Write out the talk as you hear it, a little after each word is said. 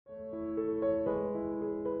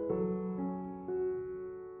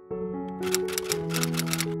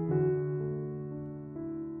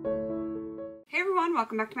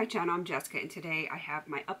welcome back to my channel. I'm Jessica, and today I have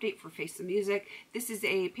my update for Face the Music. This is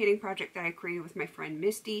a painting project that I created with my friend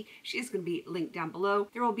Misty. She is going to be linked down below.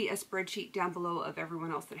 There will be a spreadsheet down below of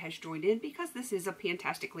everyone else that has joined in because this is a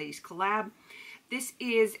Fantastic Ladies collab. This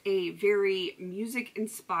is a very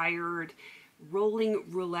music-inspired rolling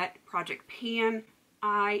roulette project pan.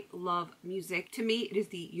 I love music. To me, it is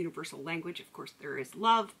the universal language. Of course, there is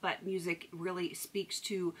love, but music really speaks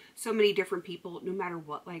to so many different people. No matter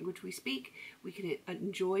what language we speak, we can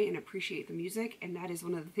enjoy and appreciate the music, and that is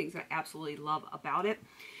one of the things I absolutely love about it.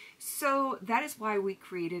 So that is why we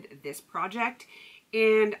created this project,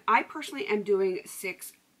 and I personally am doing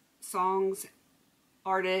 6 songs,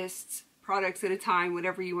 artists, products at a time,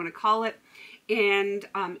 whatever you want to call it, and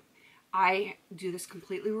I do this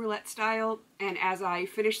completely roulette style, and as I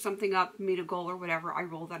finish something up, meet a goal or whatever, I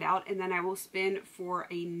roll that out, and then I will spin for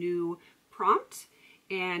a new prompt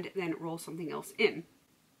and then roll something else in.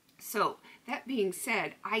 So that being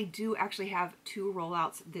said, I do actually have 2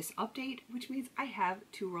 rollouts this update, which means I have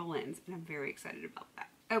 2 roll-ins, and I'm very excited about that.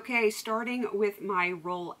 Okay, starting with my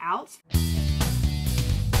rollouts.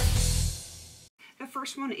 The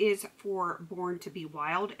first one is for Born to Be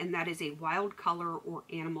Wild, and that is a wild color or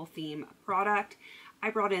animal theme product.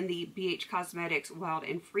 I brought in the BH Cosmetics Wild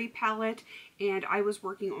and Free palette, and I was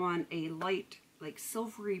working on a light, like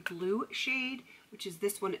silvery blue shade, which is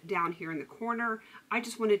this one down here in the corner. I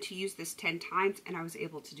just wanted to use this 10 times, and I was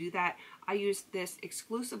able to do that. I used this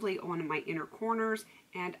exclusively on my inner corners,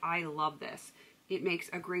 and I love this. It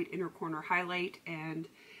makes a great inner corner highlight, and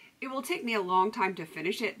it will take me a long time to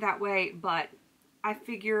finish it that way, but I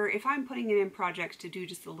figure if I'm putting it in projects to do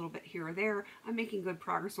just a little bit here or there, I'm making good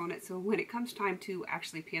progress on it. So when it comes time to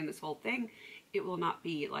actually pan this whole thing, it will not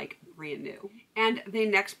be like brand new. And the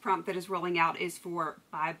next prompt that is rolling out is for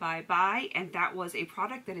Bye Bye Bye, and that was a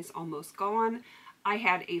product that is almost gone. I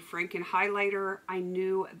had a Franken highlighter. I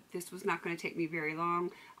knew this was not going to take me very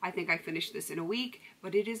long. I think I finished this in a week,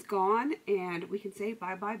 but it is gone, and we can say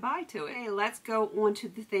bye bye bye to it. Okay, let's go on to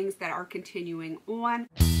the things that are continuing on.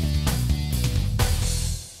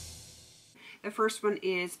 The first one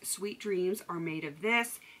is Sweet Dreams Are Made of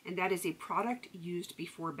This, and that is a product used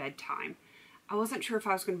before bedtime. I wasn't sure if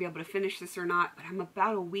I was going to be able to finish this or not, but I'm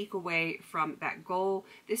about a week away from that goal.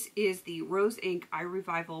 This is the Rose Inc Eye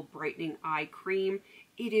Revival Brightening Eye Cream.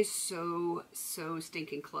 It is so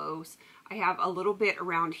stinking close. I have a little bit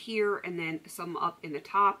around here and then some up in the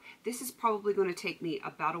top. This is probably going to take me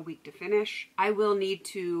about a week to finish. I will need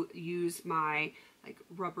to use my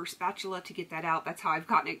rubber spatula to get that out. That's how I've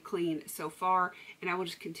gotten it clean so far, and I will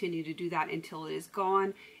just continue to do that until it is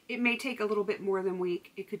gone. It may take a little bit more than a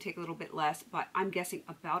week. It could take a little bit less, but I'm guessing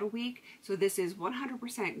about a week. So this is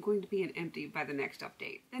 100% going to be an empty by the next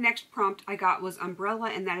update. The next prompt I got was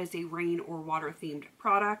Umbrella, and that is a rain or water themed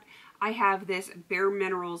product. I have this Bare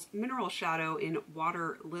Minerals Mineral Shadow in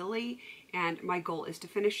Water Lily, and my goal is to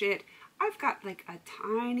finish it. I've got like a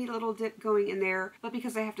tiny little dip going in there, but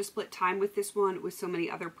because I have to split time with this one with so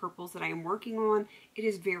many other purples that I am working on, it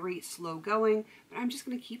is very slow going, but I'm just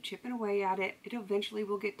going to keep chipping away at it. It eventually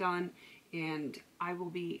will get done, and I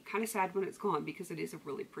will be kind of sad when it's gone because it is a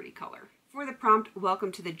really pretty color. For the prompt,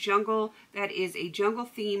 Welcome to the Jungle, that is a jungle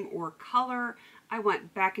theme or color. I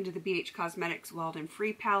went back into the BH Cosmetics Wild and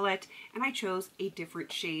Free palette, and I chose a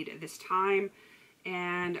different shade this time,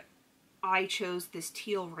 and I chose this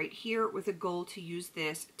teal right here with a goal to use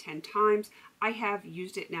this 10 times. I have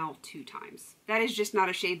used it now 2 times. That is just not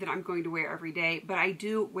a shade that I'm going to wear every day, but I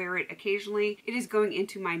do wear it occasionally. It is going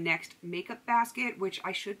into my next makeup basket, which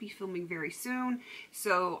I should be filming very soon.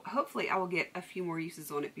 So hopefully I will get a few more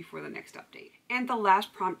uses on it before the next update. And the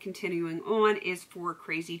last prompt continuing on is for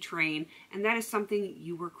Crazy Train, and that is something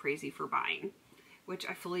you were crazy for buying, which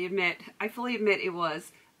I fully admit it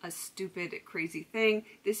was a stupid, crazy thing.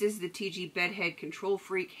 This is the TG Bedhead Control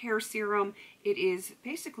Freak Hair Serum. It is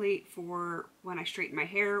basically for when I straighten my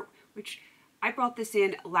hair, which I brought this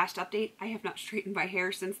in last update. I have not straightened my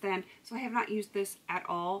hair since then, so I have not used this at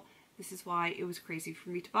all. This is why it was crazy for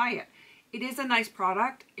me to buy it. It is a nice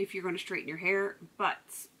product if you're going to straighten your hair, but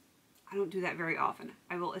I don't do that very often.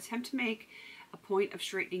 I will attempt to make a point of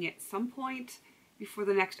straightening it some point before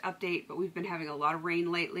the next update, but we've been having a lot of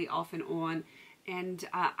rain lately, off and on, and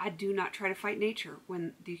I do not try to fight nature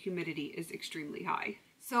when the humidity is extremely high.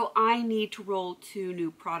 So I need to roll 2 new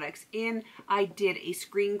products in. I did a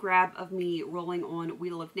screen grab of me rolling on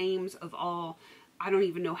Wheel of Names of all, I don't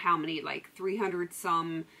even know how many, like 300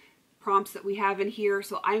 some prompts that we have in here.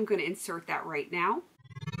 So I'm going to insert that right now.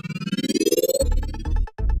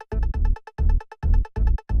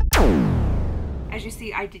 As you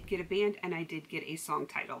see, I did get a band and I did get a song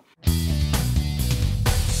title.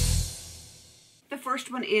 The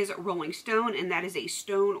first one is Rolling Stone, and that is a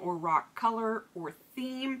stone or rock color or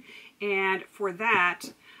theme. And for that,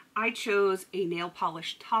 I chose a nail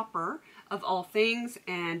polish topper of all things,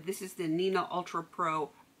 and this is the Nina Ultra Pro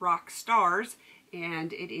Rock Stars,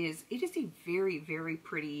 and it is a very, very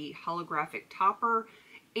pretty holographic topper,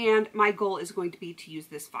 and my goal is going to be to use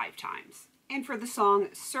this 5 times. And for the song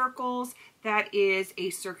Circles, that is a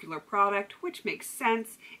circular product, which makes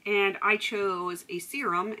sense. And I chose a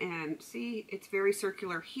serum, and see, it's very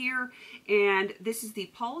circular here. And this is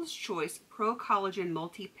the Paula's Choice Pro Collagen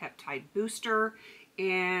Multi-Peptide Booster.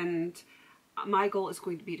 And my goal is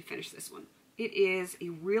going to be to finish this one. It is a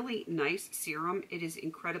really nice serum. It is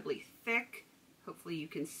incredibly thick. Hopefully you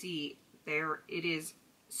can see there. It is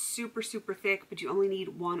super, super thick, but you only need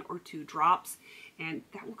 1 or 2 drops, and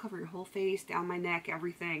that will cover your whole face, down my neck,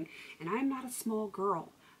 everything. And I'm not a small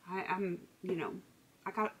girl. I'm, you know,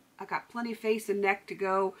 I got plenty of face and neck to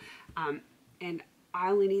go, and I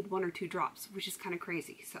only need 1 or 2 drops, which is kind of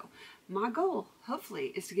crazy. So my goal,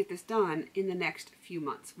 hopefully, is to get this done in the next few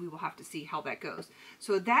months. We will have to see how that goes.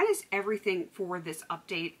 So that is everything for this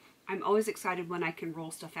update. I'm always excited when I can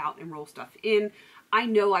roll stuff out and roll stuff in. I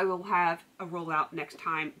know I will have a rollout next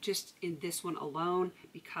time, just in this one alone,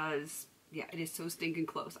 because, yeah, it is so stinking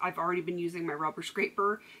close. I've already been using my rubber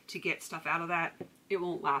scraper to get stuff out of that. It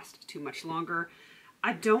won't last too much longer.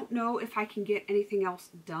 I don't know if I can get anything else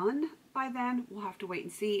done by then. We'll have to wait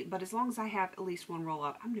and see, but as long as I have at least 1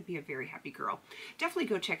 rollout, I'm going to be a very happy girl. Definitely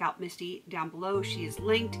go check out Misty down below. She is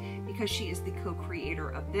linked because she is the co-creator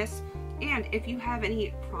of this. And if you have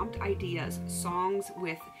any prompt ideas, songs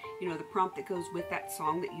with, you know, the prompt that goes with that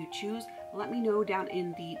song that you choose, let me know down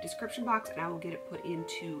in the description box, and I will get it put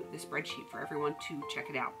into the spreadsheet for everyone to check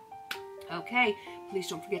it out. Okay, please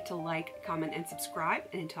don't forget to like, comment, and subscribe.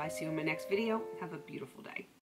 And until I see you in my next video, have a beautiful day.